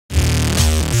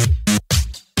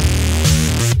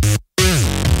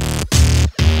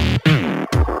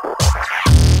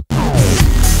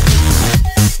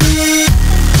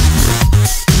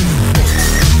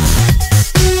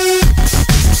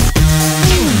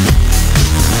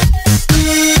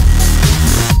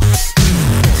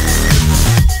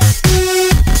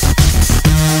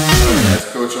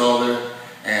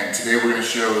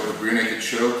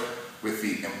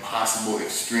possible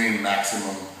extreme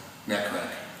maximum neck crank.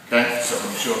 Okay, so let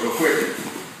me show it real quick.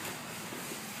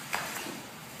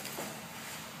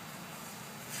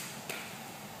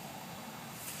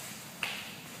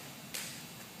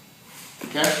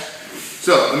 Okay,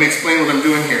 so let me explain what I'm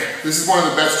doing here. This is one of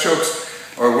the best chokes,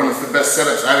 or one of the best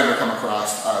setups I've ever come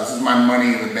across. This is my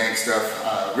money in the bank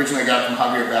stuff. Originally I got it from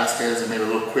Javier Vasquez and made a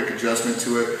little quick adjustment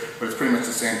to it, but it's pretty much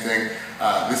the same thing.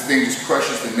 This thing just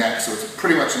crushes the neck, so it's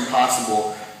pretty much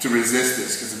impossible to resist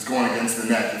this because it's going against the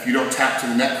neck. If you don't tap to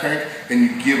the neck crank, then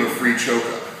you give a free choke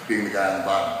up, being the guy on the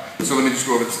bottom. So let me just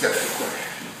go over the steps real quick.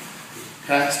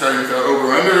 Okay, starting with our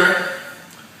over-under.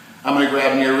 I'm going to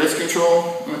grab near wrist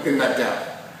control. I'm going to pin that down.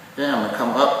 Okay, I'm going to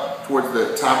come up towards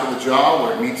the top of the jaw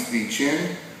where it meets the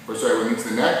chin, or sorry, where it meets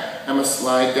the neck. I'm going to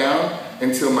slide down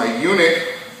until my unit,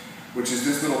 which is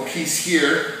this little piece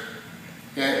here,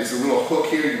 okay, is a little hook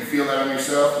here. You can feel that on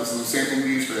yourself. This is the same thing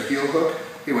we use for the heel hook.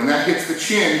 Okay, when that hits the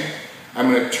chin,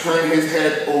 I'm going to turn his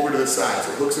head over to the side,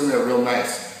 so it hooks in there real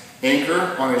nice.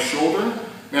 Anchor on his shoulder.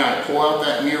 Now I pull out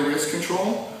that near wrist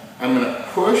control. I'm going to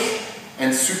push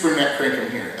and super neck crank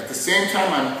him here. At the same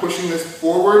time I'm pushing this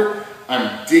forward,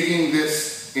 I'm digging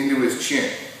this into his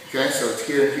chin. Okay, so it's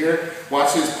here and here.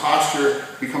 Watch his posture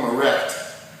become erect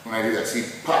when I do that. See,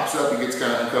 he pops up, he gets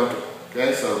kind of uncomfortable.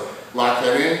 Okay, so lock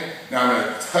that in. Now I'm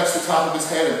going to touch the top of his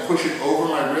head and push it over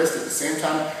my wrist. At the same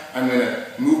time, I'm going to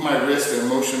move my wrist in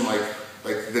motion like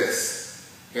this.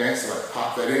 Okay, so I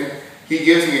pop that in. He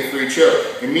gives me a free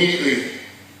choke. Immediately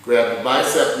grab the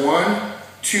bicep, 1,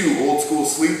 2, old school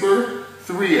sleeper,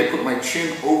 3, I put my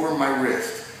chin over my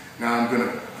wrist. Now I'm going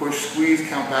to push, squeeze,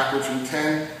 count backwards from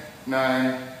 10,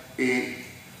 9, 8,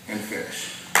 and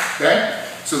finish. Okay?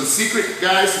 So the secret,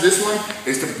 guys, to this one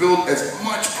is to build as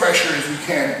much pressure as we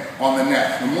can on the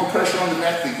neck. The more pressure on the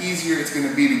neck, the easier it's going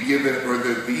to be to give it, or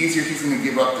the easier he's going to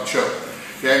give up the choke.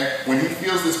 Okay? When he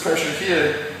feels this pressure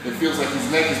here, it feels like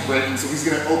his neck is breaking, so he's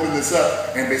going to open this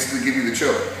up and basically give you the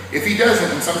choke. If he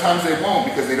doesn't, and sometimes they won't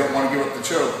because they don't want to give up the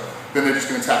choke, then they're just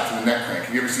going to tap to the neck crank.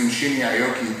 Have you ever seen Shinya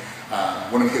Aoki?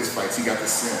 One of his fights, he got the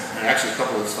same, and actually a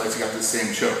couple of his fights, he got the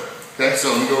same choke. Okay, so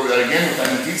let me go over that again without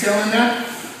any detail in there.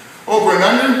 Over and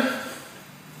under.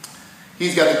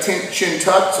 He's got the chin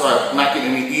tucked, so I'm not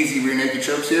getting any easy rear naked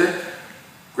chokes here.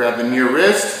 Grab the near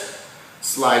wrist,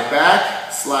 slide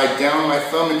back, slide down my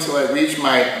thumb until I reach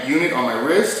my unit on my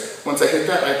wrist. Once I hit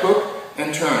that, I hook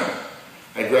and turn.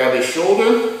 I grab his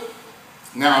shoulder.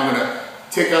 Now I'm going to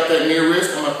take out that near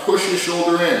wrist, I'm going to push his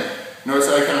shoulder in. Notice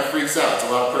how he kind of freaks out. It's a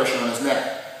lot of pressure on his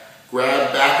neck.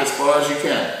 Grab back as far as you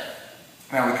can.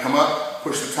 Now we come up,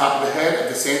 push the top of the head. At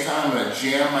the same time, I'm going to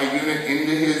jam my unit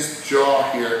into his jaw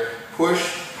here.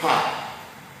 Push, pop.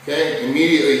 Okay?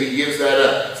 Immediately he gives that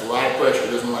up. It's a lot of pressure.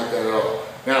 He doesn't like that at all.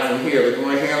 Now from here, look at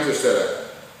my hands are set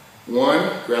up.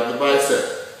 1, grab the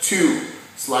bicep. 2,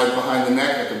 slide behind the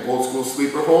neck like an old school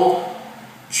sleeper hold.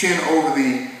 Chin over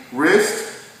the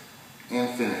wrist and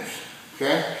finish.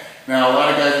 Okay? Now a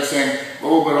lot of guys are saying,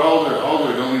 oh, but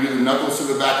Alder, don't we do the knuckles to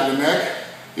the back of the neck?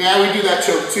 Yeah, we do that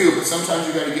choke too, but sometimes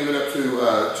you got to give it up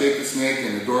to Jake the Snake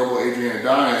and adorable Adrian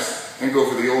Adonis and go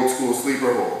for the old school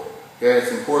sleeper hold. Okay,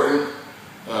 it's important.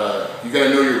 You got to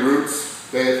know your roots.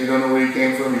 Okay, if you don't know where you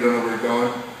came from, you don't know where you're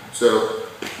going. So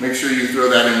make sure you throw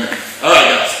that in there. All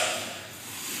right, guys.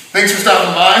 Thanks for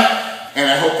stopping by,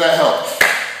 and I hope that helped.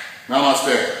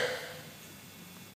 Namaste.